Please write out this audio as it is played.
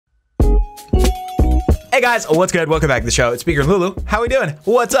Hey guys, what's good? Welcome back to the show. It's Beaker and Lulu. How we doing?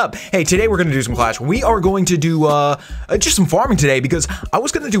 What's up? Hey, today we're gonna do some Clash. We are going to do just some farming today because I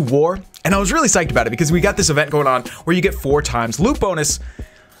was gonna do war and I was really psyched about it because we got this event going on where you get 4 times loot bonus.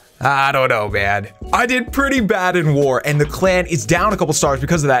 I don't know, man. I did pretty bad in war and the clan is down a couple stars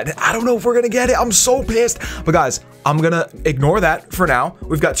because of that. I don't know if we're gonna get it. I'm so pissed. But guys, I'm gonna ignore that for now.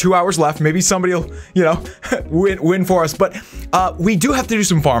 We've got 2 hours left. Maybe somebody will, you know, win for us. But we do have to do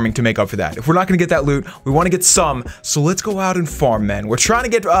some farming to make up for that. If we're not gonna get that loot, we wanna get some. So let's go out and farm, man. We're trying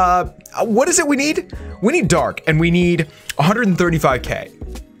to get, what is it we need? We need dark and we need 135K.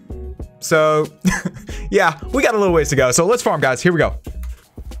 So yeah, we got a little ways to go. So let's farm, guys. Here we go.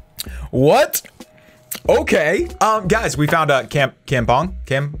 What? Okay. Guys, we found a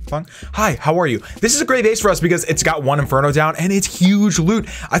Kampong. Hi, how are you? This is a great base for us because it's got 1 Inferno down and it's huge loot.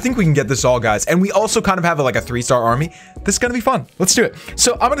 I think we can get this all, guys. And we also kind of have like a 3-star army. This is gonna be fun. Let's do it.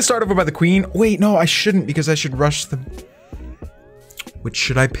 So I'm gonna start over by the queen. Wait, no, I shouldn't because I should rush them. Which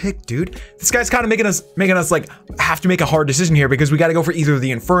should I pick, dude? This guy's kind of making us like have to make a hard decision here because we got to go for either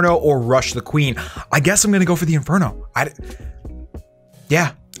the Inferno or rush the queen. I guess I'm gonna go for the Inferno.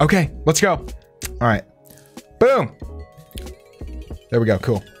 Yeah. Okay, let's go. All right. Boom. There we go.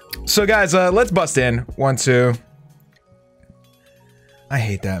 Cool. So guys, let's bust in. 1, 2. I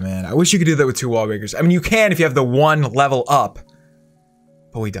hate that, man. I wish you could do that with 2 wall breakers. I mean, you can if you have the 1 level up,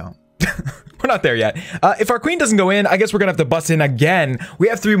 but we don't. We're not there yet. If our queen doesn't go in, I guess we're gonna have to bust in again. We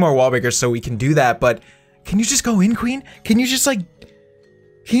have 3 more wall breakers, so we can do that. But can you just go in, queen? Can you just like?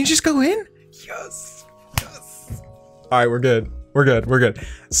 Can you just go in? Yes. Yes. All right, we're good. We're good. We're good.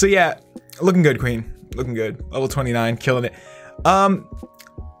 So yeah, looking good, queen. Looking good. Level 29, killing it.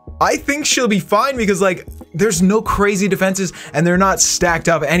 I think she'll be fine because like there's no crazy defenses and they're not stacked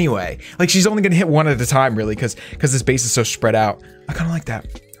up anyway. Like she's only gonna hit 1 at a time really because this base is so spread out. I kind of like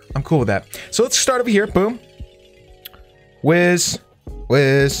that. I'm cool with that. So let's start over here. Boom. Whiz.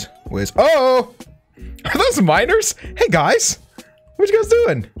 Whiz. Whiz. Oh! Are those miners? Hey guys. What you guys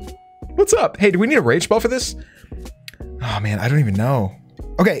doing? What's up? Hey, do we need a rage spell for this? Oh man, I don't even know.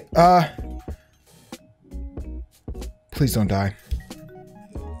 Okay, please don't die.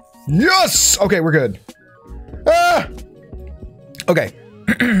 Yes! Okay, we're good. Ah! Okay.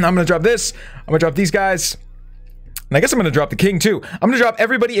 I'm gonna drop this. I'm gonna drop these guys. And I guess I'm gonna drop the king too. I'm gonna drop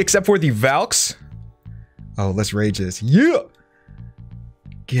everybody except for the Valks. Oh, let's rage this. Yeah!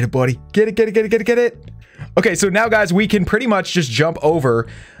 Get it, buddy. Get it, get it, get it, get it, get it. Okay, so now guys, we can pretty much just jump over.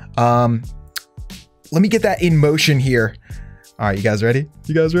 Let me get that in motion here. All right, you guys ready?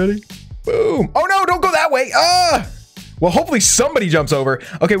 You guys ready? Boom. Oh no, don't go that way. Ah! Well, hopefully somebody jumps over.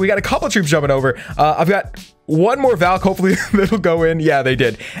 Okay, we got a couple troops jumping over. I've got 1 more Valk. Hopefully that'll go in. Yeah, they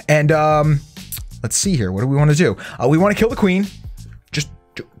did. And let's see here. What do we want to do? We want to kill the queen. Just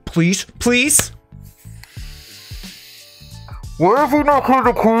please, please. Where have we not killed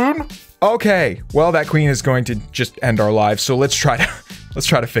the queen? Okay, well, that queen is going to just end our lives. So let's try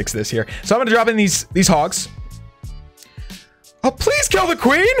to fix this here. So I'm gonna drop in these hogs. Oh, please kill the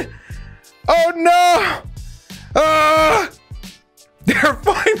queen! Oh no! There,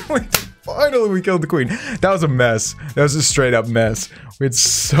 finally we killed the queen. That was a mess. That was a straight up mess.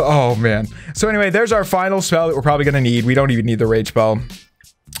 It's oh man. So anyway, there's our final spell that we're probably gonna need. We don't even need the rage spell.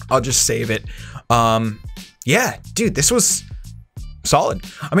 I'll just save it. Yeah, dude, this was solid.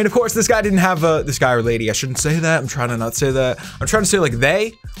 I mean, of course, this guy didn't have this guy or lady. I shouldn't say that. I'm trying to not say that. I'm trying to say like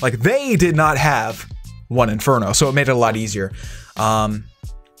they did not have 1 Inferno, so it made it a lot easier.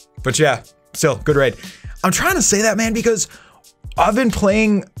 But yeah, still good raid. I'm trying to say that, man, because I've been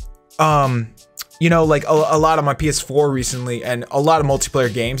playing, you know, like a lot on my PS4 recently, and a lot of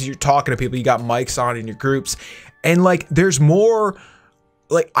multiplayer games. You're talking to people, you got mics on in your groups, and like there's more.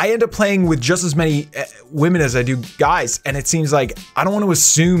 Like, I end up playing with just as many women as I do guys, and it seems like I don't want to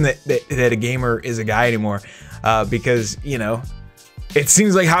assume that a gamer is a guy anymore, because, you know, it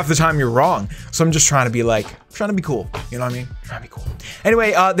seems like half the time you're wrong. So I'm just trying to be like, trying to be cool, you know what I mean? Trying to be cool.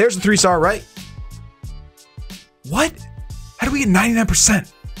 Anyway, there's a 3-star, right? What? How do we get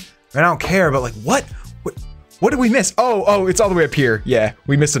 99%? I don't care, but like, what did we miss? Oh, it's all the way up here. Yeah,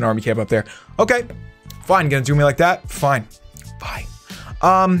 we missed an army camp up there. Okay, fine, gonna do me like that? Fine, fine.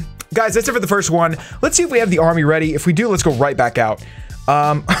 Guys, that's it for the first one. Let's see if we have the army ready. If we do, let's go right back out.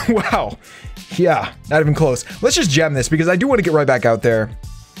 Wow. Yeah, not even close. Let's just gem this because I do want to get right back out there.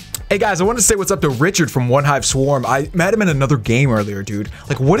 Hey guys, I wanted to say what's up to Richard from One Hive Swarm. I met him in another game earlier, dude.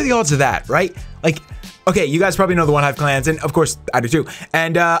 Like, what are the odds of that, right? Like, okay, you guys probably know the One Hive clans, and of course, I do too.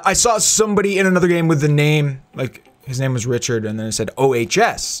 And I saw somebody in another game with the name, like, his name was Richard, and then it said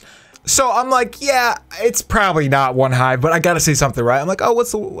OHS. So I'm like, yeah, it's probably not one hive, but I gotta say something, right? I'm like, oh,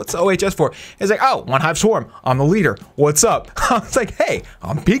 what's the OHS for? He's like, oh, one hive swarm. I'm the leader. What's up? I was like, hey,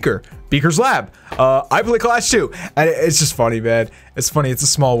 I'm Beaker. Beaker's lab. I play Clash too. And it's just funny, man. It's funny. It's a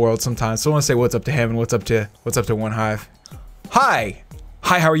small world sometimes. So I want to say what's up to him and what's up to one hive. Hi,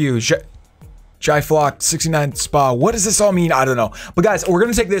 how are you? Flock 69 Spa. What does this all mean? I don't know. But guys, we're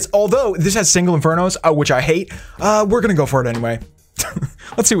gonna take this. Although this has single infernos, which I hate, we're gonna go for it anyway.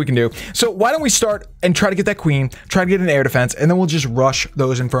 Let's see what we can do. So why don't we start and try to get that queen, try to get an air defense, and then we'll just rush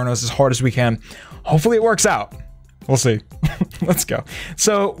those infernos as hard as we can. Hopefully it works out. We'll see. Let's go.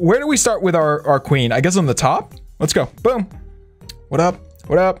 So where do we start with our queen? I guess on the top. Let's go. Boom. What up?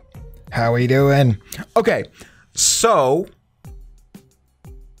 What up? How we doing? Okay. So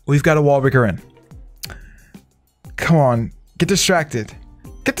we've got a wall breaker in. Come on. Get distracted.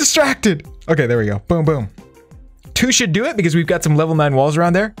 Get distracted. Okay, there we go. Boom, boom. 2 should do it because we've got some level 9 walls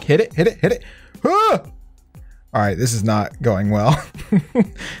around there. Hit it, hit it, hit it. Ah! All right, this is not going well.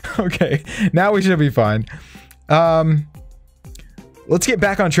 Okay, now we should be fine. Let's get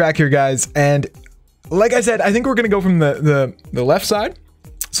back on track here, guys. And like I said, I think we're gonna go from the left side.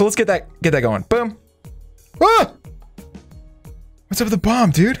 So let's get that going. Boom. Ah! What's up with the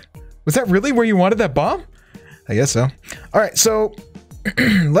bomb, dude? Was that really where you wanted that bomb? I guess so. All right, so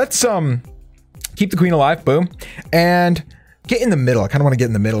let's keep the queen alive. Boom. And get in the middle. I kind of want to get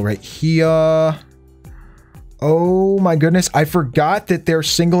in the middle right here. Oh my goodness. I forgot that they're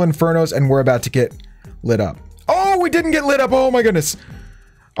single infernos and we're about to get lit up. Oh, we didn't get lit up. Oh my goodness.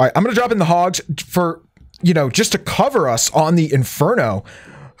 All right. I'm going to drop in the hogs for, you know, just to cover us on the inferno.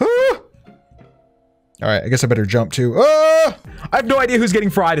 Ah! All right. I guess I better jump too. Ah! I have no idea who's getting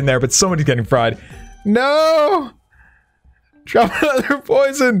fried in there, but somebody's getting fried. No. Drop another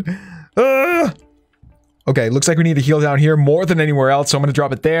poison. Ah! Okay, looks like we need to heal down here more than anywhere else, so I'm gonna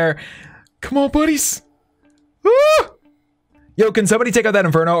drop it there. Come on, buddies. Ah! Yo, can somebody take out that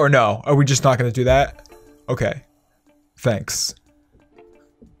inferno or no? Are we just not gonna do that? Okay. Thanks.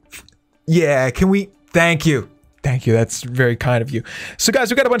 Yeah, can we? Thank you. Thank you, that's very kind of you. So guys,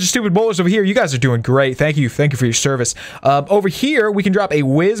 we've got a bunch of stupid bowlers over here. You guys are doing great. Thank you for your service. Over here, we can drop a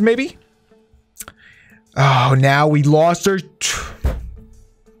whiz, maybe? Oh, now we lost our...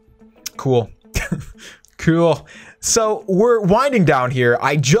 Cool. Cool. So we're winding down here.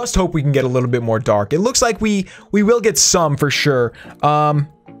 I just hope we can get a little bit more dark. It looks like we will get some for sure. Come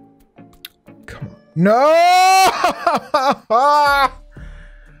on. No!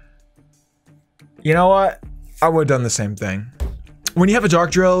 You know what? I would have done the same thing. When you have a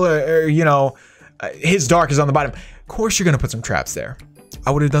dark drill, or you know, his dark is on the bottom. Of course you're gonna put some traps there.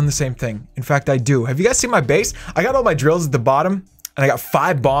 I would have done the same thing. In fact, I do. Have you guys seen my base? I got all my drills at the bottom. And I got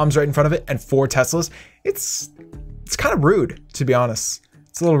 5 bombs right in front of it and 4 Teslas. It's kind of rude, to be honest.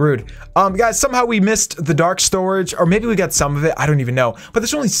 It's a little rude. Guys, somehow we missed the dark storage, or maybe we got some of it. I don't even know. But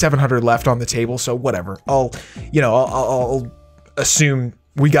there's only 700 left on the table, so whatever. I'll assume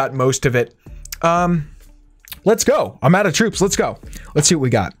we got most of it. Let's go. I'm out of troops. Let's go. Let's see what we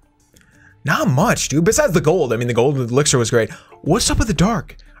got. Not much, dude. Besides the gold. I mean, the gold elixir was great. What's up with the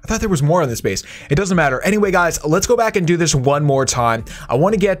dark? I thought there was more on this base. It doesn't matter. Anyway, guys, let's go back and do this one more time. I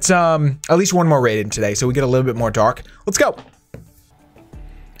want to get at least one more raid in today so we get a little bit more dark. Let's go.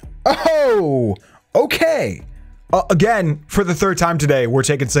 Oh, okay. Again, for the 3rd time today, we're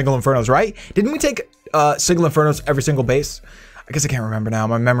taking single infernos, right? Didn't we take single infernos every single base? I guess I can't remember now.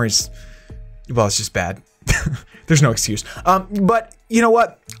 My memory's, well, it's just bad. There's no excuse. But you know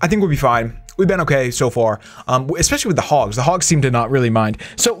what? I think we'll be fine. We've been okay so far, especially with the hogs. The hogs seem to not really mind.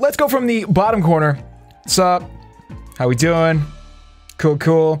 So let's go from the bottom corner. What's up? How we doing? Cool,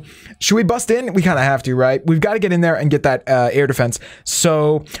 cool. Should we bust in? We kind of have to, right? We've got to get in there and get that air defense.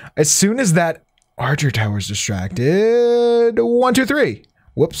 So as soon as that archer tower is distracted, 1, 2, 3.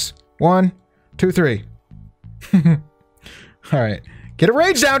 Whoops. 1, 2, 3. All right. Get a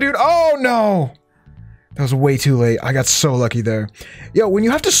rage down, dude. Oh, no. That was way too late. I got so lucky there. Yo, when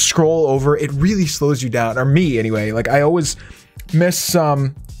you have to scroll over, it really slows you down. Or me, anyway. Like, I always miss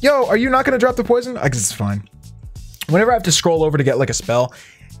some... Yo, are you not going to drop the poison? I guess it's fine. Whenever I have to scroll over to get, like, a spell,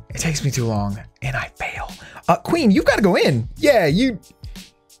 it takes me too long. And I fail. Queen, you've got to go in. Yeah, you...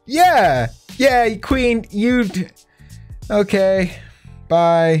 Yeah. Yeah, Queen, you... Okay.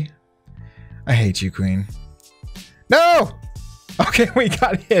 Bye. I hate you, Queen. No! Okay, we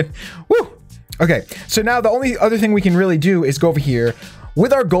got in. Woo! Okay, so now the only other thing we can really do is go over here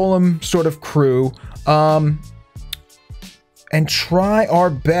with our golem sort of crew, and try our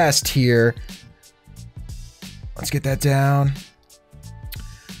best here. Let's get that down.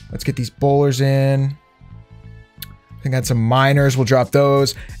 Let's get these bowlers in. I got some miners. We'll drop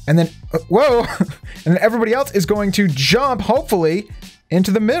those. And then, whoa. And then everybody else is going to jump, hopefully,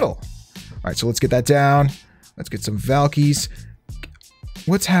 into the middle. All right, so let's get that down. Let's get some Valkies.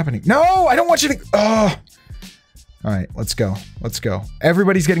 What's happening? No, I don't want you to, oh. All right, let's go. Let's go.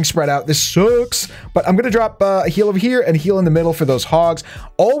 Everybody's getting spread out. This sucks. But I'm going to drop a heal over here and heal in the middle for those hogs.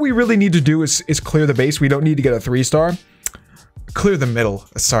 All we really need to do is clear the base. We don't need to get a 3-star. Clear the middle.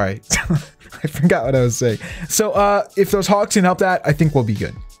 Sorry. I forgot what I was saying. So if those hogs can help that, I think we'll be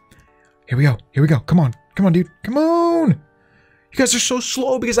good. Here we go. Here we go. Come on. Come on, dude. Come on. You guys are so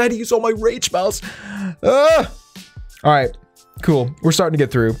slow because I had to use all my rage spells. All right. Cool. We're starting to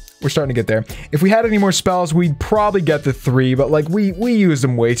get through. We're starting to get there. If we had any more spells, we'd probably get the 3, but like we used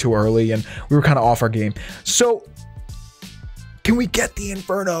them way too early and we were kind of off our game. So can we get the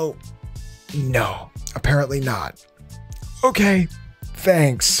Inferno? No, apparently not. Okay,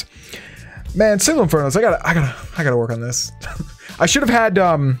 thanks. Man, single Infernos, I gotta work on this. I should have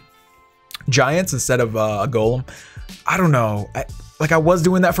had giants instead of a golem. I don't know. I was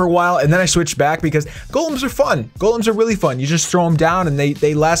doing that for a while and then I switched back because golems are fun. Golems are really fun. You just throw them down and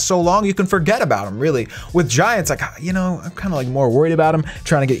they last so long you can forget about them, really. With giants, like, you know, I'm kind of like more worried about them,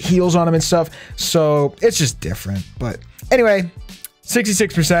 trying to get heals on them and stuff. So it's just different. But anyway,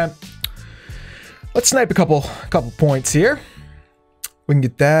 66%. Let's snipe a couple points here. We can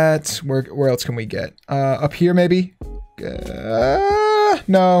get that. Where else can we get? Up here maybe?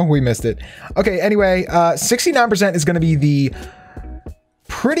 No, we missed it. Okay, anyway, 69% is going to be the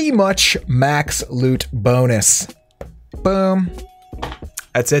pretty much max loot bonus. Boom.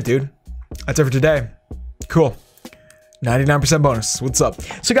 That's it, dude. That's it for today. Cool. 99% bonus. What's up?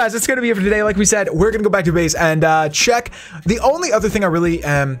 So guys, that's going to be it for today. Like we said, we're going to go back to base and check. The only other thing I really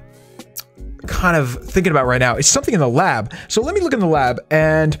am kind of thinking about right now is something in the lab. So let me look in the lab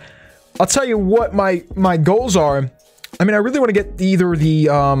and I'll tell you what my goals are. I mean, I really want to get either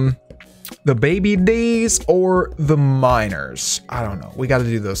the baby Ds or the miners. I don't know. We got to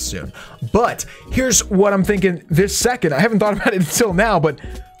do those soon. But here's what I'm thinking this second. I haven't thought about it until now, but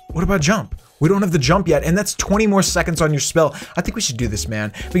what about jump? We don't have the jump yet, and that's 20 more seconds on your spell. I think we should do this,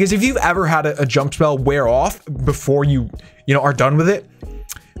 man. Because if you've ever had a jump spell wear off before you are done with it,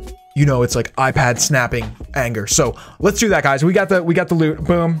 you know it's like iPad snapping anger. So let's do that, guys. We got the loot.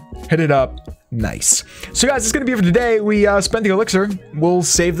 Boom. Hit it up. Nice. So guys, it's gonna be it for today. We spent the elixir. We'll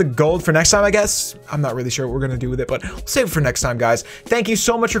save the gold for next time, I guess. I'm not really sure what we're gonna do with it, but we'll save it for next time, guys. Thank you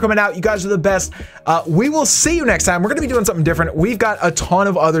so much for coming out. You guys are the best. We will see you next time. We're gonna be doing something different. We've got a ton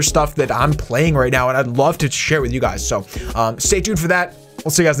of other stuff that I'm playing right now, and I'd love to share with you guys. So stay tuned for that.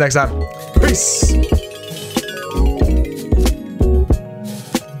 We'll see you guys next time. Peace.